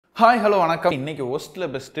Hi hello வணக்கம். இன்னைக்கு ஒஸ்ட்ல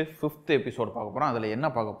best 5th episode பார்க்க போறோம். அதுல என்ன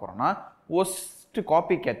பார்க்க போறோம்னா ஒஸ்ட்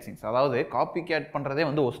காப்பி கேட் சீன்ஸ். அதாவது காப்பி கேட் பண்றதே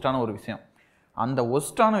வந்து ஒஸ்டான ஒரு விஷயம். அந்த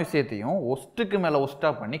ஒஸ்டான விஷயத்தையும் ஒஸ்ட்டுக்கு மேல ஒஸ்டா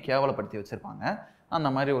பண்ணி கேவலப்படுத்தி வச்சிருப்பாங்க. அந்த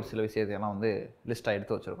மாதிரி ஒரு சில விஷயத்தையெல்லாம் வந்து லிஸ்டா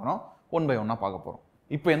எடுத்து வச்சிருக்கிறோம். ஒன் பை ஒன்னா பார்க்க போறோம்.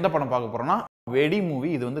 இப்போ எந்த படம் பார்க்க போறோம்னா வெடி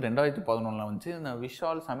மூவி. இது வந்து 2011ல வந்துச்சு. இந்த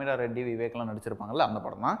விஷால், சமீரா ரெட்டி, விவேக்லாம் நடிச்சிருப்பாங்கல்ல, அந்த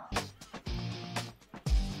படம் தான்.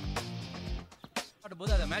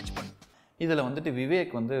 இதில் வந்துட்டு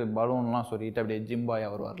விவேக் வந்து பலூன்லாம் சொல்லிட்டு அப்படியே ஜிம்பாயா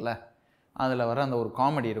வருவார்ல, அதில் வர அந்த ஒரு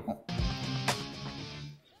காமெடி இருக்கும்.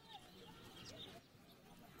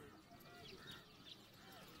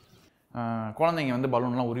 குழந்தைங்க வந்து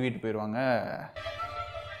பலூன்லாம் உருவிட்டு போயிடுவாங்க.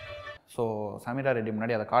 ஸோ சமீரா ரெட்டி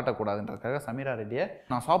முன்னாடி அதை காட்டக்கூடாதுன்றதுக்காக சமீரா ரெட்டியை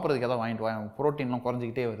நான் சாப்பிட்றதுக்கு எதாவது வாங்கிட்டு வா, ப்ரோட்டீன்லாம்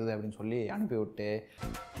குறைஞ்சிக்கிட்டே வருது அப்படின்னு சொல்லி அனுப்பிவிட்டு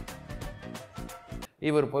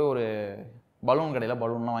இவர் போய் ஒரு பலூன் கடையில்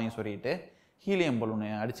பலூன்லாம் வாங்கி சொல்லிட்டு ஹீலியம் பலூனு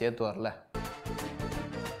அடித்து ஏற்றுவார்ல.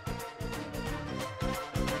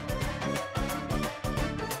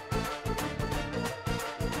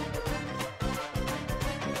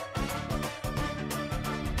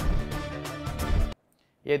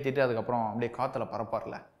 ஏற்றிட்டு அதுக்கப்புறம் அப்படியே காற்றுல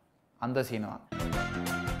பறப்பார்ல, அந்த சீனு தான்.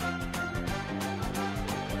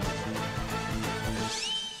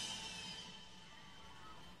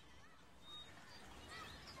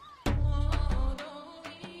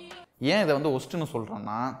 ஏன் இதை வந்து ஒஸ்ட்டுன்னு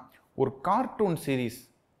சொல்கிறேன்னா, ஒரு கார்ட்டூன் சீரீஸ்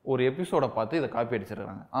ஒரு எபிசோடை பார்த்து இதை காப்பி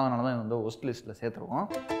அடிச்சிருக்காங்க. அதனால தான் இது வந்து ஒஸ்ட் லிஸ்ட்டில் சேர்த்துருக்கோம்.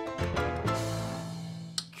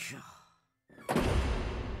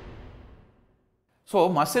 ஸோ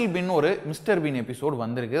மசில் பீன் ஒரு மிஸ்டர் பீன் எபிசோடு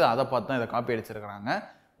வந்திருக்கு. அதை பார்த்து தான் இதை காப்பி அடிச்சிருக்கிறாங்க.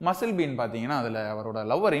 மசில் பீன் பார்த்தீங்கன்னா அதில் அவரோட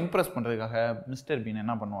லவ்வர் இம்ப்ரெஸ் பண்ணுறதுக்காக மிஸ்டர் பீன்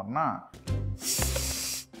என்ன பண்ணுவார்னா,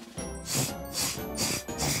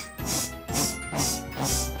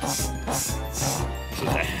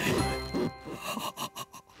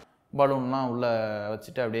 பலூன்லாம் உள்ளே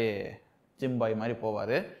வச்சுட்டு அப்படியே ஜிம் பாய் மாதிரி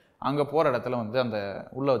போவார். அங்கே போகிற இடத்துல வந்து அந்த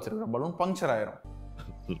உள்ளே வச்சுருக்கிற பலூன் பங்க்சர் ஆயிரும்.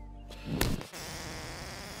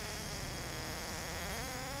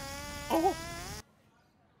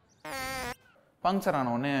 பங்க்சர்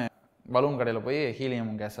ஆன உடனே பலூன் கடையில் போய்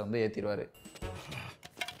ஹீலியம் கேஸை வந்து ஏற்றிடுவார்.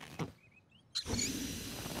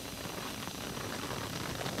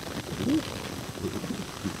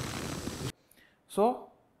 ஸோ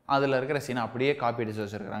அதில் இருக்கிற சீனை அப்படியே காப்பி அடிச்சு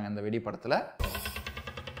வச்சுருக்கிறாங்க இந்த வெடி படத்தில்.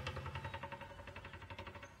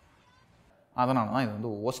 அதனால தான் இது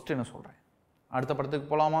வந்து ஒஸ்ட்டுன்னு சொல்கிறேன். அடுத்த படத்துக்கு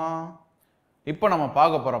போகலாமா? இப்போ நம்ம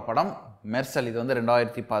பார்க்க போகிற படம் மெர்சல். இது வந்து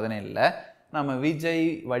 2017. நம்ம விஜய்,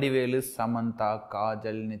 வடிவேலு, சமந்தா,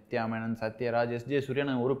 காஜல், நித்யா மேனன், சத்யராஜ், எஸ்.ஜே.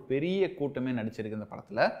 சூர்யன் ஒரு பெரிய கூட்டமே நடிச்சிருக்கு இந்த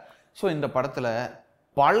படத்தில். ஸோ இந்த படத்தில்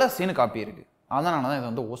பல சீனு காப்பி இருக்குது. அதனால தான்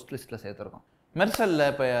இது வந்து ஒஸ்ட் லிஸ்ட்டில் சேர்த்துருக்கோம். மெர்சலில்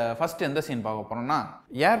இப்போ ஃபஸ்ட்டு எந்த சீன் பார்க்க போகிறோம்னா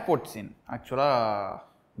ஏர்போர்ட் சீன். ஆக்சுவலாக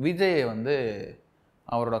விஜயை வந்து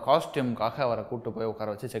அவரோட காஸ்டியூமுக்காக அவரை கூப்பிட்டு போய் உட்கார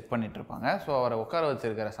வச்சு செக் பண்ணிட்டு இருப்பாங்க. ஸோ அவரை உட்கார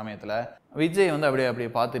வச்சிருக்கிற சமயத்தில் விஜய் வந்து அப்படியே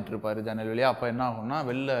பார்த்துட்டு இருப்பார் ஜன்னல் வழியாக. அப்போ என்ன ஆகும்னா,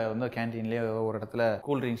 வெளில வந்து கேன்டீன்லேயே ஏதோ ஒரு இடத்துல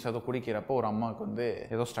கூல் ட்ரிங்க்ஸ் ஏதோ குடிக்கிறப்போ ஒரு அம்மாவுக்கு வந்து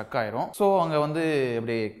ஏதோ ஸ்டக் ஆயிரும். ஸோ அங்கே வந்து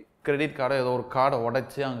இப்படி கிரெடிட் கார்டை ஏதோ ஒரு கார்டை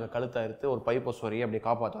உடைச்சி அங்கே கழுத்தை அறுத்து ஒரு பைப்பை சொறி அப்படி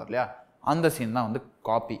காப்பாற்றுவார் இல்லையா, அந்த சீன் தான் வந்து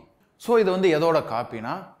காப்பி. ஸோ இது வந்து எதோட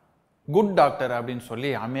காப்பினா, குட் டாக்டர் அப்படின்னு சொல்லி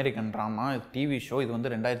அமெரிக்கன் ட்ராமா டிவி ஷோ. இது வந்து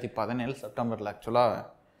 2017 செப்டம்பரில் ஆக்சுவலாக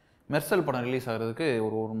மெர்சல் படம் ரிலீஸ் ஆகிறதுக்கு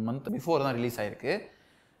ஒரு மந்த் பிஃபோர் தான் ரிலீஸ் ஆகிருக்கு.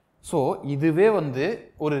 ஸோ இதுவே வந்து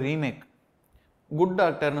ஒரு ரீமேக். குட்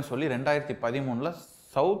டாக்டர்னு சொல்லி 2013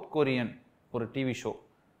 சவுத் கொரியன் ஒரு டிவி ஷோ,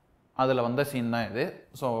 அதில் வந்த சீன் தான் இது.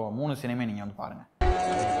 ஸோ 3 சீனுமே நீங்கள் வந்து பாருங்கள்.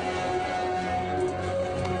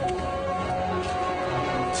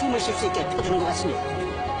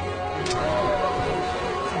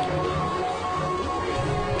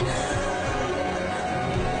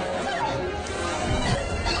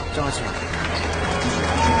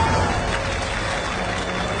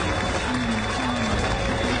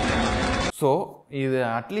 ஸோ இது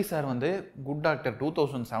அட்லி சார் வந்து குட் டாக்டர்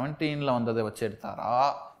 2017 வந்ததை வச்சு எடுத்தாரா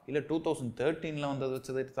இல்லை 2013 வந்ததை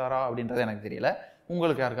வச்சு எடுத்தாரா அப்படின்றது எனக்கு தெரியல.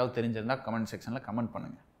 உங்களுக்கு யாருக்காவது தெரிஞ்சிருந்தால் கமெண்ட் செக்ஷனில் கமெண்ட்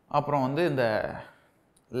பண்ணுங்கள். அப்புறம் வந்து இந்த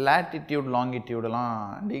லேட்டிடியூட் லாங்கிடியூடெல்லாம்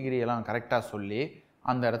டிகிரியெல்லாம் கரெக்டாக சொல்லி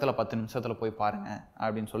அந்த இடத்துல 10 நிமிஷத்தில் போய் பாருங்கள்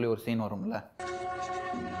அப்படின்னு சொல்லி ஒரு சீன் வரும்ல.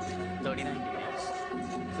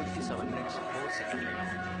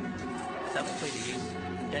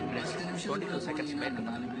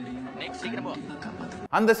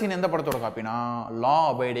 அந்த சீன் எந்த படத்தோட காப்பினா லா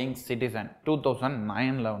அபைடிங் சிட்டிசன்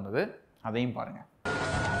 2009 வந்தது. அதையும் பாருங்க.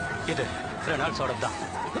 இது ரெனால்ட்ஸோட தான்.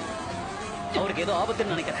 அவருக்கு ஏதோ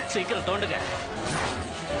ஆபத்துன்னு நினைக்கிறேன். சீக்கிரம் தோண்டுங்க.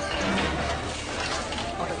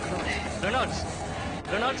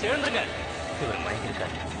 ரெனால்ட்ஸ் எழுந்துருங்க. இவர்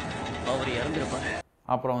மயங்கிருக்காரு. அவர் இறந்துருப்பாரு.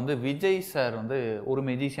 அப்புறம் வந்து விஜய் சார் வந்து ஒரு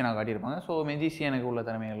மெஜிஷியனாக காட்டியிருப்பாங்க. ஸோ மெஜிஷியனுக்கு உள்ள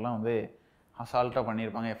திறமைகள்லாம் வந்து அசால்ட்டாக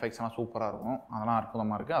பண்ணியிருப்பாங்க. எஃபெக்ட்ஸ்லாம் சூப்பராக இருக்கும். அதெல்லாம்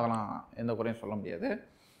அற்புதமாக இருக்குது. அதெல்லாம் எந்த குறையும் சொல்ல முடியாது.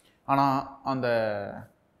 ஆனால் அந்த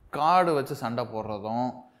கார்டு வச்சு சண்டை போடுறதும்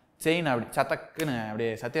செயின் அப்படி சத்தக்குன்னு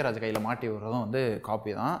அப்படியே சத்யராஜ் கையில் மாட்டி விடுறதும் வந்து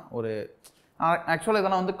காப்பி தான். ஒரு ஆக்சுவலாக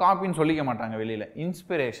இதெல்லாம் வந்து காப்பின்னு சொல்லிக்க மாட்டாங்க வெளியில்,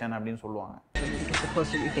 இன்ஸ்பிரேஷன் அப்படின்னு சொல்லுவாங்க.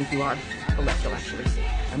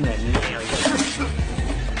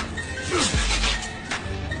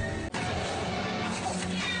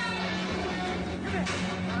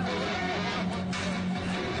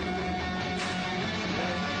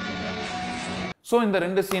 ஸோ இந்த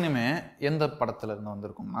 2 சீனுமே எந்த படத்தில் இருந்து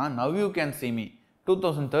வந்திருக்கும்னா, now you can see me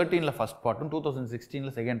 2013 first பார்ட்டும்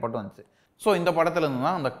 2016 second பார்ட்டும் வந்துச்சு. ஸோ இந்த படத்துல இருந்து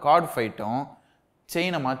தான் அந்த கார்டு ஃபைட்டும்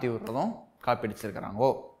செயினை மாற்றி விடுறதும் காப்பி அடிச்சிருக்கிறாங்கோ.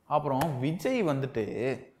 அப்புறம் விஜய் வந்துட்டு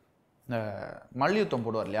இந்த மல்யுத்தம்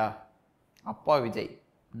போடுவார் இல்லையா, அப்பா விஜய்,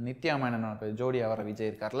 நித்யா மேனனுக்கு ஜோடியாக வர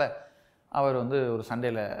விஜய் இருக்கார்ல, அவர் வந்து ஒரு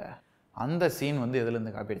சண்டையில் அந்த சீன் வந்து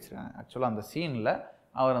எதுலேருந்து காப்பி அடிச்சிருக்காங்க. ஆக்சுவலாக அந்த சீனில்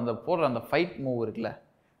அவர் அந்த போடுற அந்த ஃபைட் மூவ் இருக்குல்ல,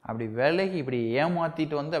 அப்படி விலகி இப்படி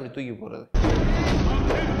ஏமாற்றிட்டு வந்து அப்படி தூக்கி போடுறது.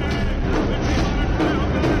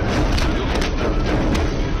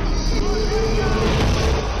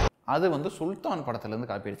 அது வந்து சுல்தான் படத்துலேருந்து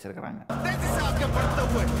காப்பி அடிச்சிருக்கிறாங்க.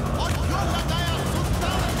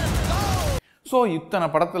 ஸோ இத்தனை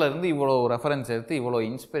படத்துல இருந்து இவ்வளோ ரெஃபரன்ஸ் எடுத்து இவ்வளோ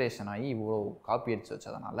இன்ஸ்பிரேஷன் ஆகி இவ்வளோ காப்பி அடிச்சு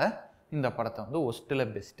வச்சதுனால இந்த படத்தை வந்து ஒஸ்ட்டில்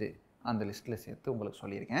பெஸ்ட்டு அந்த லிஸ்ட்டில் சேர்த்து உங்களுக்கு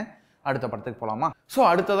சொல்லியிருக்கேன். அடுத்த படத்துக்கு போகலாமா? ஸோ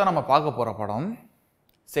அடுத்ததாக நம்ம பார்க்க போகிற படம்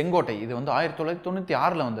செங்கோட்டை. இது வந்து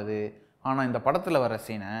 1996 வந்தது. ஆனால் இந்த படத்தில் வர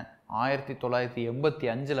சீனை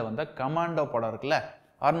 1985 வந்த கமாண்டோ படம் இருக்குல்ல,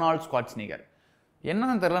 அர்னால்ட் ஸ்குவார்ட்ஸ்நெகர்.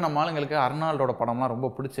 என்னன்னு தெரியல, நம்ம ஆளுங்களுக்கு அர்னால்டோட படம்லாம் ரொம்ப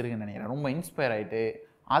பிடிச்சிருக்குன்னு நினைக்கிறேன். ரொம்ப இன்ஸ்பயர் ஆகிட்டு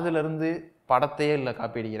அதுலேருந்து படத்தையே இல்லை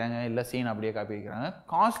காப்பி அடிக்கிறாங்க, இல்லை சீன் அப்படியே காப்பி அடிக்கிறாங்க,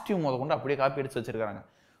 காஸ்டியூம் முத கொண்டு அப்படியே காப்பி அடித்து வச்சுருக்காங்க.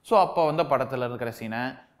 ஸோ அப்போ வந்து படத்தில் இருக்கிற சீனை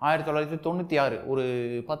 1996 ஒரு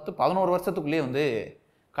 10-11 வருஷத்துக்குள்ளேயே வந்து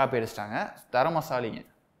காப்பி அடிச்சிட்டாங்க. தரமசாலிங்க.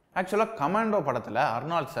 ஆக்சுவலாக கமாண்டோ படத்தில்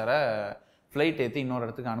அர்னால்ட் சாரை ஃப்ளைட் ஏற்றி இன்னொரு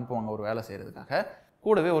இடத்துக்கு அனுப்புவாங்க ஒரு வேலை செய்கிறதுக்காக.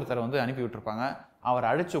 கூடவே ஒருத்தரை வந்து அனுப்பி விட்டுருப்பாங்க. அவர்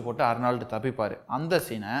அடித்து போட்டு அர்னால்டு தப்பிப்பார். அந்த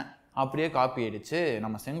சீனை அப்படியே காப்பி அடித்து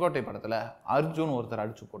நம்ம செங்கோட்டை படத்தில் அர்ஜுன் ஒருத்தர்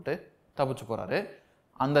அடித்து போட்டு தப்பிச்சு போகிறாரு.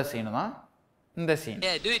 அந்த சீனு தான் இந்த சீன்.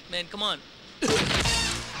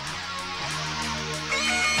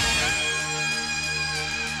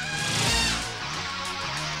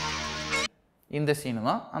 இந்த சீனு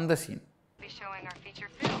தான் அந்த சீன்.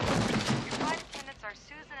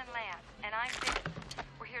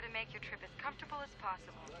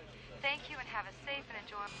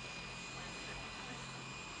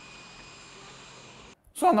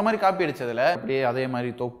 ஸோ அந்த மாதிரி காப்பி அடித்ததில் அப்படியே அதே மாதிரி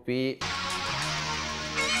தொப்பி,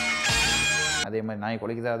 அதே மாதிரி நாய்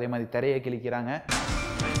குலைக்குது, அதே மாதிரி திரையை கிழிக்கிறாங்க.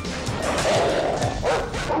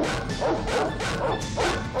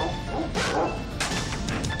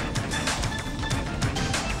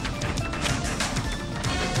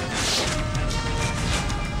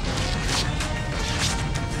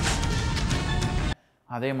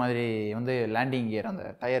 அதே மாதிரி வந்து லேண்டிங் கியர் அந்த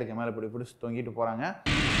டயருக்கு மேலே இப்படி பிடிச்சி தொங்கிட்டு போகிறாங்க.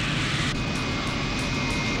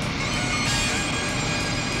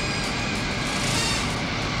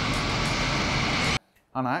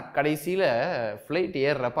 ஆனால் கடைசியில் ஃப்ளைட்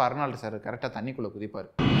ஏறுறப்ப அர்னால்டு சார் கரெக்டாக தண்ணிக்குள்ளே குதிப்பார்.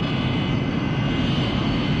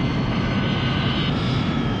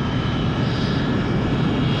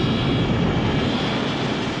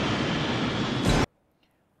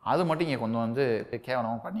 அது மட்டும் இங்கே கொஞ்சம் வந்து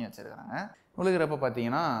கேவலமாக பண்ணி வச்சுருக்கிறாங்க. விழுகிறப்ப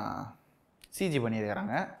பார்த்தீங்கன்னா சிஜி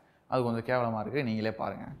பண்ணியிருக்கிறாங்க. அது கொஞ்சம் கேவலமாக இருக்குது, நீங்களே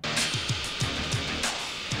பாருங்கள்.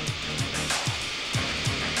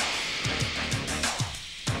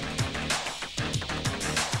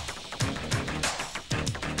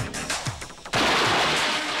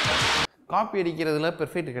 காப்பி அடிக்கிறதுல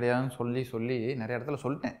பெர்ஃபெக்ட் கிடையாதுன்னு சொல்லி நிறைய இடத்துல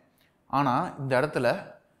சொல்லிட்டேன். ஆனால் இந்த இடத்துல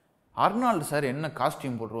அர்னால்டு சார் என்ன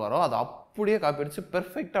காஸ்டியூம் போட்டுருவாரோ அதை அப்படியே காப்பி அடிச்சு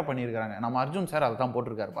பெர்ஃபெக்டாக பண்ணியிருக்காங்க. நம்ம அர்ஜுன் சார் அதை தான்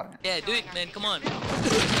போட்டிருக்காரு பாருங்க.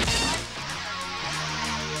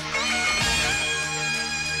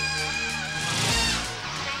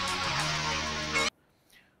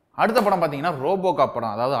 அடுத்த படம் பார்த்தீங்கன்னா ரோபோகாப்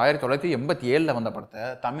படம். அதாவது 1987 வந்த படத்தை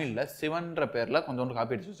தமிழில் சிவன்ற பேரில் கொஞ்சோண்டு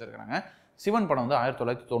காப்பி அடிச்சு வச்சுருக்காங்க. சிவன் படம் வந்து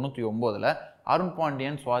 1999 அருண்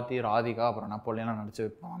பாண்டியன், சுவாதி, ராதிகா, அப்புறம் நப்போலியெல்லாம்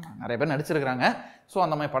நிறைய பேர் நடிச்சிருக்கிறாங்க. ஸோ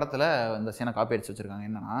அந்த மாதிரி படத்தில் இந்த சீனை காப்பி அடிச்சு வச்சுருக்காங்க.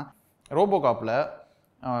 என்னென்னா ரோபோகாப்பில்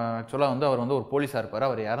ஆக்சுவலாக வந்து அவர் வந்து ஒரு போலீஸாக இருப்பார்.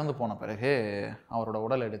 அவர் இறந்து போன பிறகு அவரோட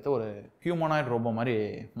உடல் எடுத்து ஒரு ஹியூமனாய்டு ரோபோ மாதிரி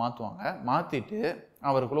மாற்றுவாங்க. மாற்றிட்டு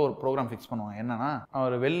அவருக்குள்ளே ஒரு ப்ரோக்ராம் ஃபிக்ஸ் பண்ணுவாங்க. என்னென்னா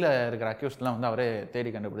அவர் வெளில இருக்கிற அக்யூஸ்ட்லாம் வந்து அவரே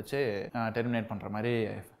தேடி கண்டுபிடிச்சி டெர்மினேட் பண்ணுற மாதிரி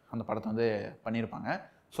அந்த படத்தை வந்து பண்ணியிருப்பாங்க.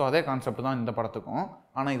 ஸோ அதே கான்செப்ட் தான் இந்த படத்துக்கும்.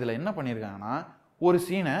 ஆனால் இதில் என்ன பண்ணியிருக்காங்கன்னா, ஒரு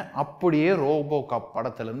சீனை அப்படியே ரோபோகாப்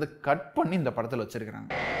படத்துலேருந்து கட் பண்ணி இந்த படத்தில்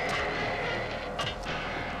வச்சிருக்கிறாங்க.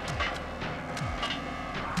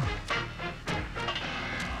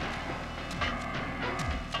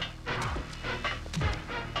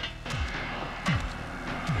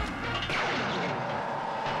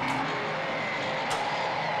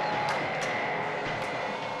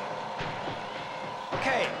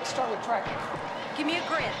 Okay, let's start with tracking. Give me a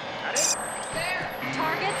grid. Got it? There.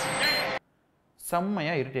 Target.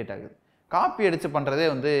 செம்மையாக இரிட்டேட் ஆகுது. காப்பி அடித்து பண்ணுறதே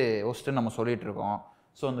வந்து ஒஸ்ட்டுன்னு நம்ம சொல்லிகிட்டு இருக்கோம்.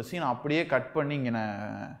 ஸோ அந்த சீனை அப்படியே கட் பண்ணி இங்கே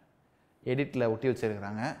எடிட்டில் ஒட்டி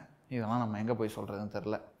வச்சுருக்கிறாங்க. இதெல்லாம் நம்ம எங்கே போய் சொல்கிறதுன்னு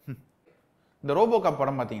தெரில. இந்த ரோபோகாப்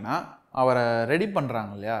படம் பார்த்தீங்கன்னா அவரை ரெடி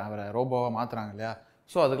பண்ணுறாங்க இல்லையா, அவரை ரோபோவாக மாற்றுறாங்க இல்லையா.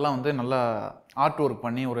 ஸோ அதுக்கெலாம் வந்து நல்லா ஆர்ட் ஒர்க்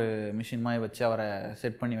பண்ணி ஒரு மிஷின் மாதிரி வச்சு அவரை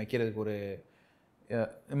செட் பண்ணி வைக்கிறதுக்கு ஒரு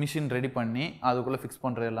மிஷின் ரெடி பண்ணி அதுக்குள்ளே ஃபிக்ஸ்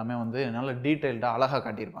பண்ணுறது எல்லாமே வந்து நல்லா டீட்டெயில்டாக அழகாக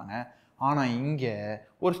காட்டியிருப்பாங்க. ஆனால் இங்கே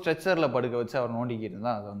ஒரு ஸ்ட்ரெச்சரில் படுக்க வச்சு அவர் நோண்டிக்கிட்டு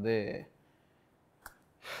இருந்தால் அது வந்து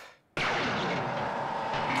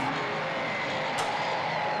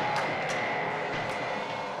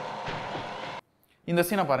இந்த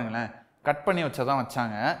சீனை பாருங்களேன், கட் பண்ணி வச்சதான்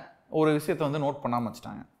வச்சாங்க. ஒரு விஷயத்தை வந்து நோட் பண்ணாமல்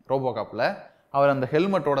வச்சுட்டாங்க. ரோபோகாப்பில் அவர் அந்த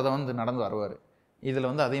ஹெல்மெட்டோட தான் வந்து நடந்து வருவார். இதில்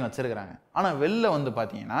வந்து அதையும் வச்சுருக்கிறாங்க. ஆனால் வெளில வந்து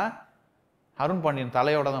பார்த்தீங்கன்னா அருண் பாண்டியன்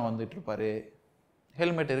தலையோட தான் வந்துட்டு இருப்பாரு,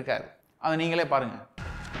 ஹெல்மெட் இருக்காது. அதை நீங்களே பாருங்க.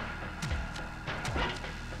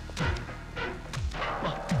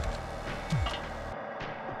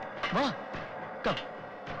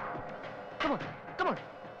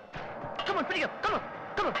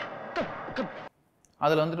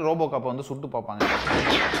 அதில் வந்துட்டு ரோபோகாப்பை வந்து சுட்டு பார்ப்பாங்க.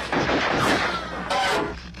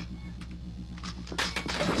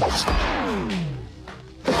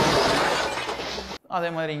 அதே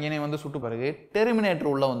மாதிரி இங்கே வந்து சுட்டு பிறகு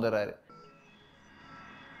டெர்மினேட்டர் உள்ள வந்துடுறாரு.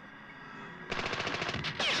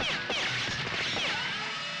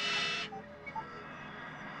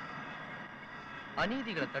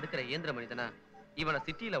 அநீதிகளை தடுக்கிற இயந்திர மனிதனா இவனை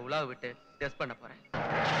சிட்டியில உலாவ விட்டு டெஸ்ட் பண்ண போறேன்.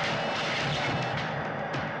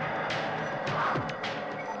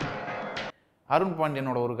 அருண்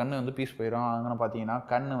பாண்டியனோட ஒரு கண்ணு வந்து பீஸ் போயிடும். அங்கே பார்த்தீங்கன்னா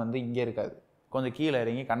கண்ணு வந்து இங்கே இருக்காது, கொஞ்சம் கீழே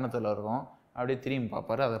இறங்கி கண்ணத்தில் இருக்கும். அப்படியே திரும்பி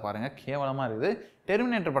பார்ப்பாரு. அதை பாருங்கள், கேவலமாக இருக்குது.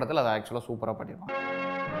 டெர்மினேட்டர் படத்தில் அதை ஆக்சுவலாக சூப்பராக பண்ணியிருப்பாங்க.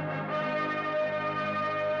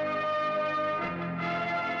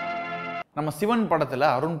 நம்ம சிவன் படத்தில்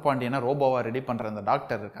அருண் பாண்டியனை ரோபோவாக ரெடி பண்ணுற அந்த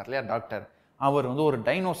டாக்டர் இருக்கார் இல்லையா, டாக்டர், அவர் வந்து ஒரு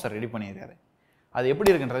டைனோசர் ரெடி பண்ணியிருக்காரு. அது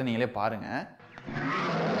எப்படி இருக்குன்றதை நீங்களே பாருங்கள்.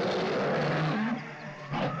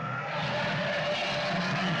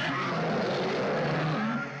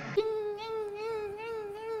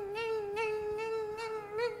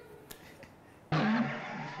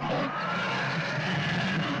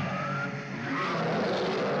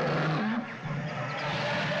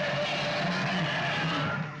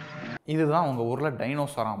 இதுதான் உங்க ஊர்ல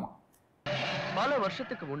டைனோசராமா. பல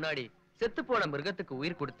வருஷத்துக்கு முன்னாடி செத்து போன மிருகத்துக்கு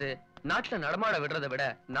உயிர் கொடுத்து நாட்டுல நடமாட விடுறதை விட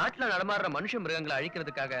நாட்டுல நடமாடுற மனுஷ மிருகங்களை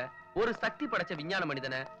அழிக்கிறதுக்காக ஒரு சக்தி படைச்ச விஞ்ஞான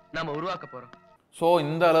மனிதனை நாம உருவாக்க போறோம். ஸோ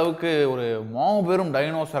இந்த அளவுக்கு ஒரு மாபெரும்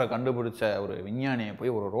டைனோசரை கண்டுபிடிச்ச ஒரு விஞ்ஞானியை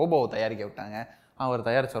போய் ஒரு ரோபோவை தயாரிக்க விட்டாங்க. அவர்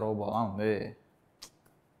தயாரித்த ரோபோ தான் வந்து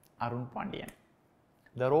அருண் பாண்டியன்.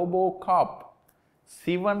 த ரோபோ காப்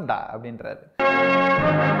சிவன்டா அப்படின்றாரு.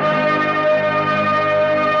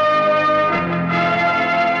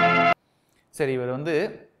 சரி, இவர் வந்து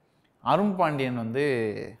அருண் பாண்டியன் வந்து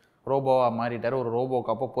ரோபோவாக மாறிட்டார், ஒரு ரோபோ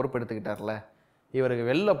காப்பை பொறுப்பெடுத்துக்கிட்டார்ல. இவருக்கு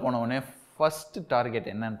வெளில போனவுடனே ஃபஸ்ட்டு டார்கெட்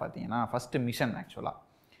என்னன்னு பார்த்தீங்கன்னா, ஃபஸ்ட்டு மிஷன் ஆக்சுவலாக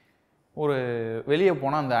ஒரு வெளியே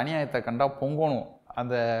போனால் அந்த அநியாயத்தை கண்டா பொங்கணும்.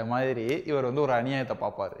 அந்த மாதிரி இவர் வந்து ஒரு அநியாயத்தை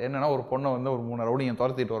பார்ப்பார். என்னென்னா, ஒரு பொண்ணை வந்து ஒரு 3 ரவுடிங்க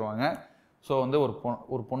துரத்திட்டு வருவாங்க. ஸோ வந்து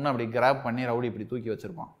ஒரு பொண்ணை அப்படி கிராப் பண்ணி ரவுடி இப்படி தூக்கி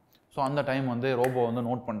வச்சுருப்பான். ஸோ அந்த டைம் வந்து ரோபோ வந்து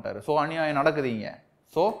நோட் பண்ணிட்டாரு. ஸோ அநியாயம் நடக்குதுங்க.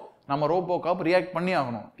 ஸோ நம்ம ரோபோ காப் ரியாக்ட் பண்ணி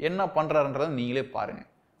ஆகணும். என்ன பண்ணுறாருன்றதை நீங்களே பாருங்கள்.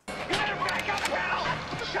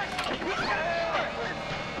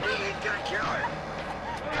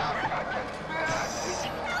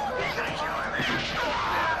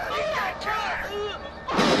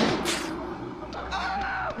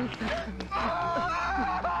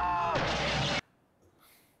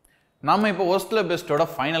 நம்ம இப்போ ஒஸ்ட்டில் பெஸ்ட்டோட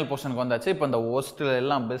ஃபைனல் போர்ஷனுக்கு வந்தாச்சு. இப்போ இந்த ஒஸ்ட்டில்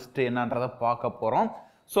எல்லாம் பெஸ்ட்டு என்னன்றதை பார்க்க போகிறோம்.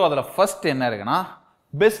 ஸோ அதில் ஃபர்ஸ்ட் என்ன இருக்குன்னா,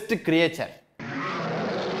 best creature,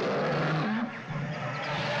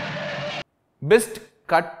 best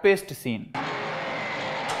cut paste scene,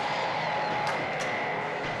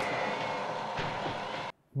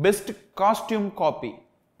 best costume copy.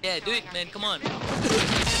 Yeah, do it, man. Come on.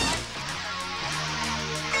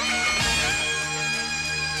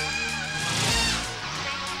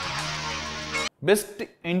 Best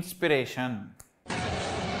inspiration.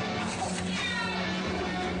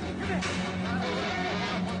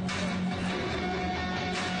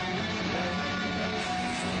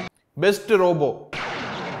 Best robot.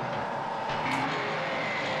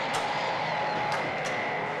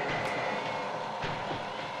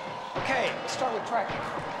 Okay, let's start with tracking.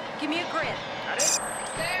 Give me a grid. Got it?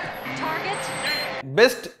 There. Target.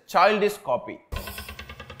 Best childish copy.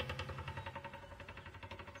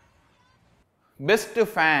 Best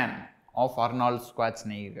fan of Arnold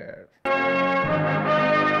ஸ்குவாட்ஸ்நேகர்.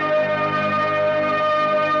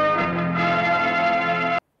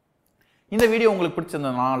 இந்த video உங்களுக்கு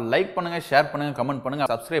பிடிச்சிருந்ததுனா like பண்ணுங்க, share பண்ணுங்க, comment பண்ணுங்க,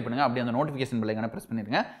 subscribe பண்ணுங்க. அப்படியே அந்த notification bell ஐகானை press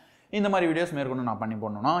பண்ணிடுங்க. இந்த மாதிரி வீடியோஸ் மேற்கொண்டு நான் பண்ணி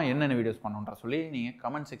போடணும்னா என்னென்ன வீடியோஸ் பண்ணணுன்ற சொல்லி நீங்கள்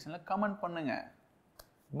கமெண்ட் செக்ஷனில் கமெண்ட் பண்ணுங்க.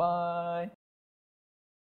 பாய்.